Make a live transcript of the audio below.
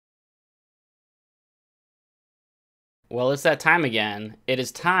Well, it's that time again. It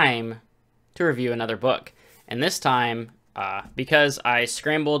is time to review another book. And this time, because I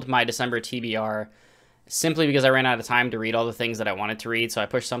scrambled my December TBR simply because I ran out of time to read all the things that I wanted to read, so I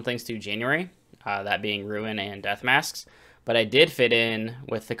pushed some things to January, that being Ruin and Death Masks. But I did fit in,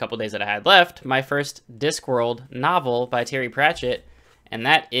 with the couple days that I had left, my first Discworld novel by Terry Pratchett, and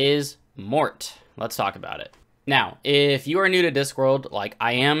that is Mort. Let's talk about it. Now, if you are new to Discworld, like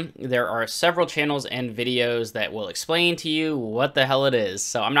I am, there are several channels and videos that will explain to you what the hell it is.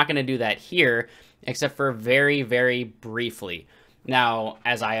 So I'm not going to do that here, except for very, very briefly. Now,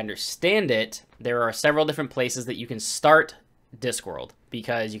 as I understand it, there are several different places that you can start Discworld,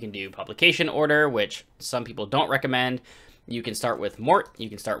 because you can do publication order, which some people don't recommend. You can start with Mort, you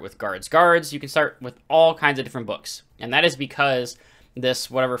can start with Guards, you can start with all kinds of different books. And that is because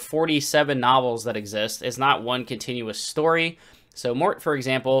this, whatever, 47 novels that exist is not one continuous story. So Mort, for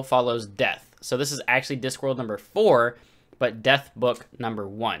example, follows Death. So this is actually Discworld number 4, but Death book number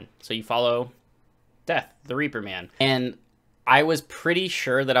 1. So you follow Death, the Reaper Man. And I was pretty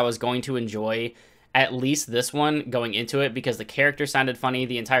sure that I was going to enjoy at least this one going into it, because the character sounded funny,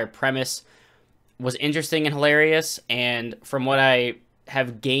 the entire premise was interesting and hilarious, and from what I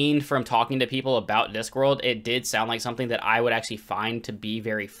have gained from talking to people about Discworld, it did sound like something that I would actually find to be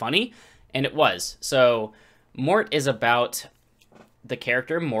very funny, and it was. So Mort is about the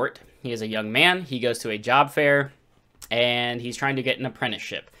character Mort. He is a young man. He goes to a job fair, and he's trying to get an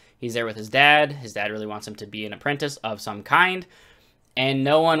apprenticeship. He's there with his dad. His dad really wants him to be an apprentice of some kind, and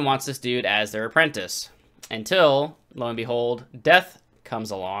no one wants this dude as their apprentice until, lo and behold, Death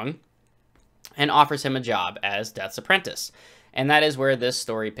comes along and offers him a job as Death's apprentice. And that is where this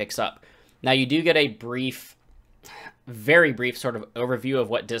story picks up. Now, you do get a brief, very brief sort of overview of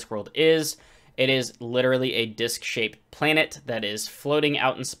what Discworld is. It is literally a disc-shaped planet that is floating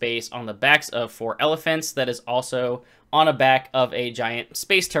out in space on the backs of 4 elephants that is also on a back of a giant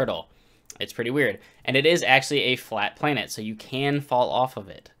space turtle. It's pretty weird. And it is actually a flat planet, so you can fall off of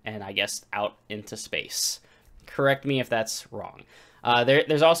it and, I guess, out into space. Correct me if that's wrong.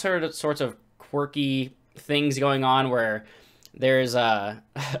 There's all sorts of quirky things going on where there's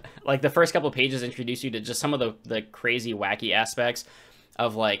like the first couple pages introduce you to just some of the crazy wacky aspects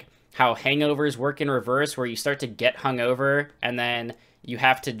of like how hangovers work in reverse, where you start to get hungover and then you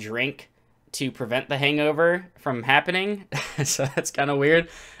have to drink to prevent the hangover from happening. So that's kind of weird.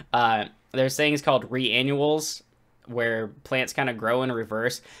 There's things called reannuals where plants kind of grow in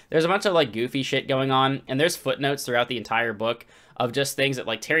reverse. There's a bunch of like goofy shit going on, and there's footnotes throughout the entire book of just things that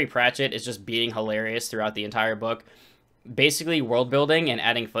like Terry Pratchett is just being hilarious throughout the entire book. Basically world building and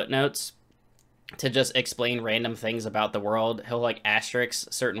adding footnotes to just explain random things about the world. He'll like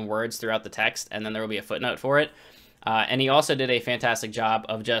asterisk certain words throughout the text, and then there will be a footnote for it. And he also did a fantastic job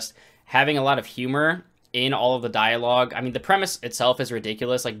of just having a lot of humor in all of the dialogue. I mean, the premise itself is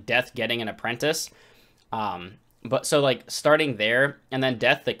ridiculous, like Death getting an apprentice. But so like starting there, and then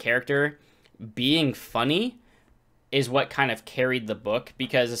Death, the character, being funny is what kind of carried the book,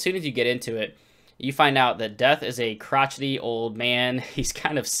 because as soon as you get into it, you find out that Death is a crotchety old man. He's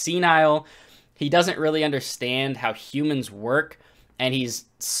kind of senile. He doesn't really understand how humans work, and he's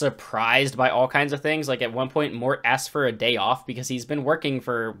surprised by all kinds of things. Like at one point, Mort asks for a day off because he's been working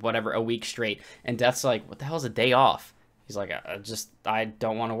for whatever, a week straight, and Death's like, what the hell is a day off? He's like, I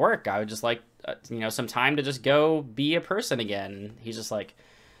don't want to work. I would just like, some time to just go be a person again. And he's just like,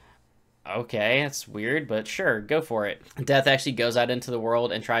 okay, that's weird, but sure, go for it. Death actually goes out into the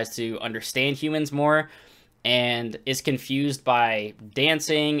world and tries to understand humans more, and is confused by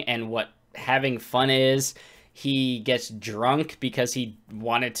dancing and what having fun is. He gets drunk because he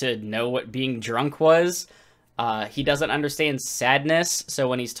wanted to know what being drunk was. He doesn't understand sadness, so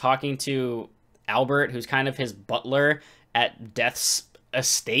when he's talking to Albert, who's kind of his butler at Death's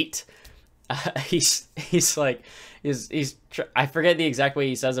estate, he's I forget the exact way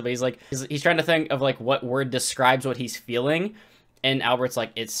he says it, but he's trying to think of like what word describes what he's feeling, and Albert's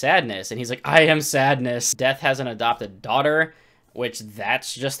like, it's sadness, and he's like, I am sadness. Death has an adopted daughter, which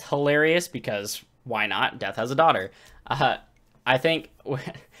that's just hilarious, because why not? Death has a daughter. I think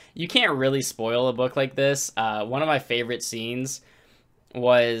you can't really spoil a book like this. One of my favorite scenes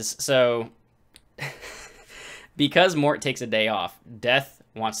was, so because Mort takes a day off, Death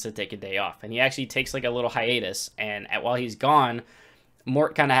wants to take a day off, and he actually takes like a little hiatus, and while he's gone,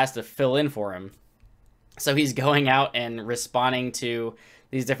 Mort kind of has to fill in for him. So he's going out and responding to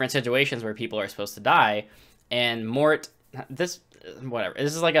these different situations where people are supposed to die, and Mort, this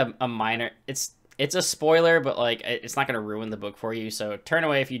is like a minor, it's a spoiler, but like it's not going to ruin the book for you, so turn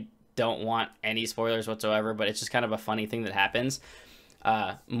away if you don't want any spoilers whatsoever, but it's just kind of a funny thing that happens.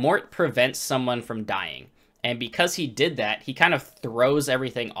 Mort prevents someone from dying, And because he did that, he kind of throws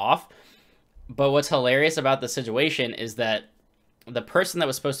everything off. But what's hilarious about the situation is that the person that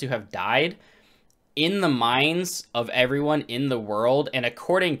was supposed to have died, in the minds of everyone in the world, and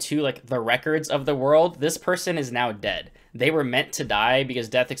according to like the records of the world, this person is now dead. They were meant to die because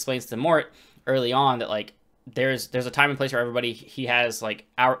Death explains to Mort early on that like there's a time and place for everybody. He has like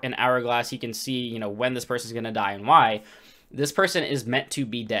an hourglass. He can see, you know, when this person's going to die and why. This person is meant to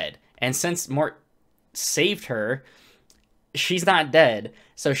be dead. And since Mort saved her, she's not dead.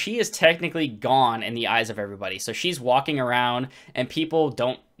 So she is technically gone in the eyes of everybody. So she's walking around and people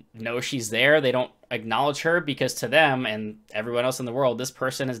don't know she's there. They don't acknowledge her because to them and everyone else in the world, this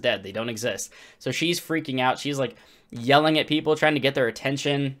person is dead. They don't exist. So she's freaking out. She's like yelling at people, trying to get their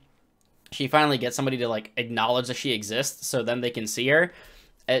attention. She finally gets somebody to like acknowledge that she exists so then they can see her.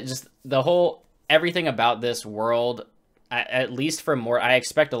 It just everything about this world, at least for Mort, I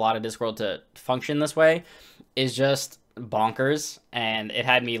expect a lot of Discworld to function this way, is just bonkers, and it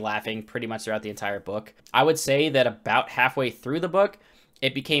had me laughing pretty much throughout the entire book. I would say that about halfway through the book,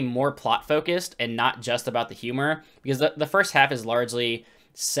 it became more plot focused and not just about the humor, because the first half is largely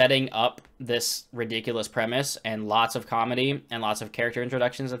setting up this ridiculous premise and lots of comedy and lots of character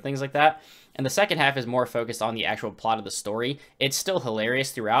introductions and things like that. And the second half is more focused on the actual plot of the story. It's still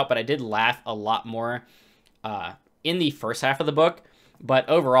hilarious throughout, but I did laugh a lot more in the first half of the book. But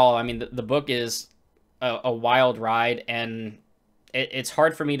overall, I mean, the book is a wild ride, and it's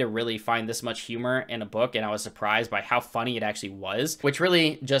hard for me to really find this much humor in a book, and I was surprised by how funny it actually was, which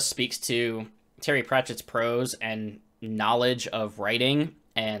really just speaks to Terry Pratchett's prose and knowledge of writing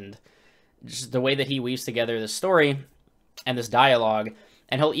and just the way that he weaves together the story and this dialogue.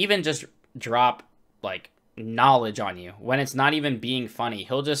 And he'll even just drop like knowledge on you when it's not even being funny.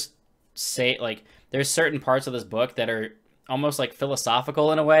 He'll just say, like, there's certain parts of this book that are almost like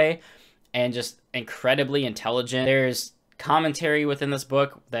philosophical in a way and just incredibly intelligent. There's commentary within this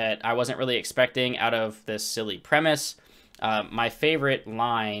book that I wasn't really expecting out of this silly premise. My favorite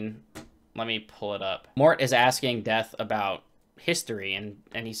line, let me pull it up. Mort is asking Death about history,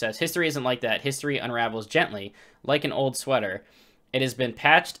 and he says, "History isn't like that. History unravels gently, like an old sweater. It has been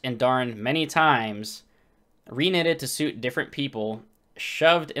patched and darned many times, reknitted to suit different people,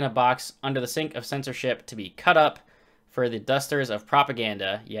 shoved in a box under the sink of censorship to be cut up for the dusters of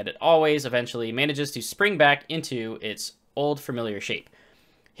propaganda, yet it always eventually manages to spring back into its old familiar shape.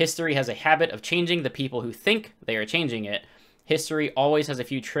 History has a habit of changing the people who think they are changing it. History always has a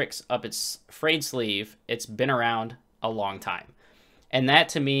few tricks up its frayed sleeve. It's been around a long time." And that,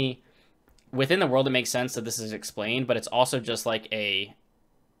 to me, within the world, it makes sense that this is explained, but it's also just like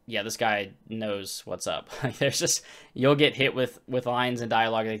yeah, this guy knows what's up. Like, there's just, you'll get hit with lines and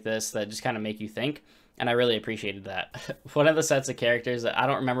dialogue like this that just kind of make you think, and I really appreciated that. One of the sets of characters that I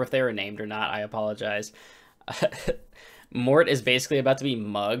don't remember if they were named or not, I apologize. Mort is basically about to be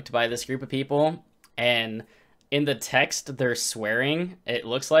mugged by this group of people, and in the text they're swearing, it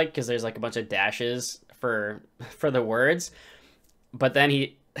looks like, because there's like a bunch of dashes for the words, but then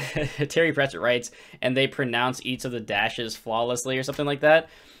Terry Pratchett writes, and they pronounce each of the dashes flawlessly or something like that.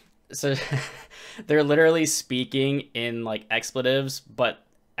 So they're literally speaking in like expletives, but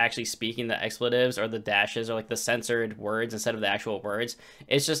actually speaking the expletives or the dashes or like the censored words instead of the actual words.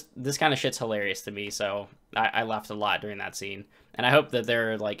 It's just, this kind of shit's hilarious to me, so I laughed a lot during that scene, and I hope that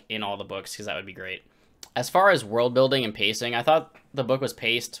they're like in all the books, because that would be great. As far as world building and pacing, I thought the book was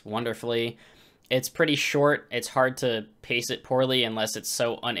paced wonderfully. It's pretty short. It's hard to pace it poorly unless it's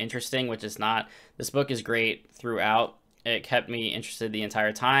so uninteresting, which is not. This book is great throughout. It kept me interested the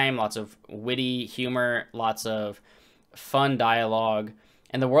entire time. Lots of witty humor, lots of fun dialogue.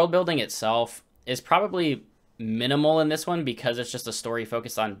 And the world building itself is probably minimal in this one because it's just a story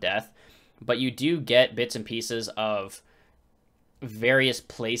focused on death. But you do get bits and pieces of various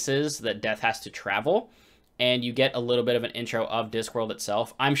places that Death has to travel, and you get a little bit of an intro of Discworld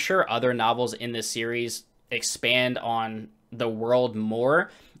itself. I'm sure other novels in this series expand on the world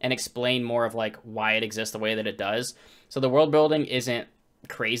more and explain more of like why it exists the way that it does. So the world building isn't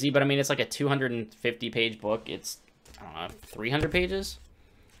crazy, but I mean, it's like a 250-page book. It's, I don't know, 300 pages?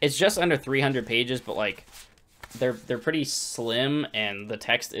 It's just under 300 pages, but like they're pretty slim, and the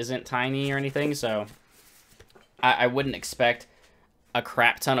text isn't tiny or anything, so I wouldn't expect a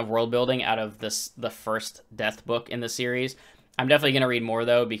crap ton of world building out of the first Death book in the series. I'm definitely going to read more,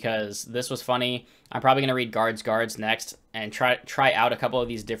 though, because this was funny. I'm probably going to read Guards next and try out a couple of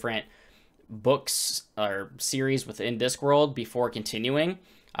these different books or series within Discworld before continuing.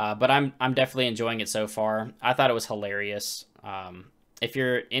 But I'm definitely enjoying it so far. I thought it was hilarious. If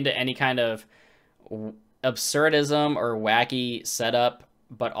you're into any kind of absurdism or wacky setup,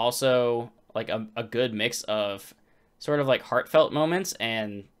 but also like a good mix of sort of like heartfelt moments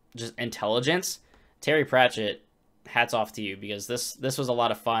and just intelligence, Terry Pratchett, hats off to you, because this was a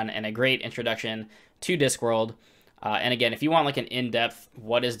lot of fun and a great introduction to Discworld. And again, if you want like an in-depth,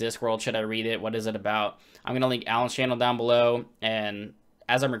 what is Discworld? Should I read it? What is it about? I'm going to link Alan's channel down below. And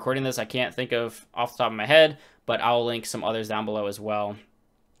as I'm recording this, I can't think of off the top of my head, but I'll link some others down below as well.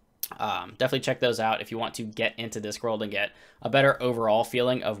 Definitely check those out if you want to get into Discworld and get a better overall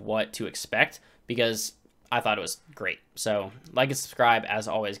feeling of what to expect, because I thought it was great. So like and subscribe as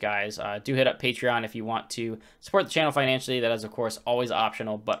always, guys. Do hit up Patreon if you want to support the channel financially. That is, of course, always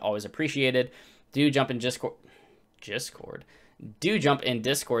optional, but always appreciated. Do jump in Discord. Do jump in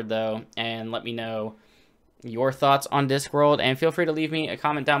Discord, though, and let me know your thoughts on Discworld, and feel free to leave me a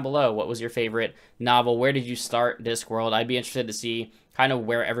comment down below. What was your favorite novel? Where did you start Discworld? I'd be interested to see kind of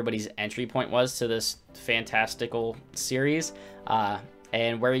where everybody's entry point was to this fantastical series,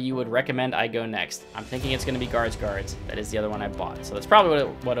 and where you would recommend I go next. I'm thinking it's going to be Guards. That is the other one I bought, so that's probably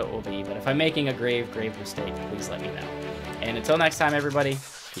what it will be. But if I'm making a grave mistake, please let me know. And until next time, everybody,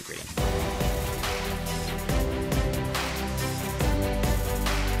 keep reading.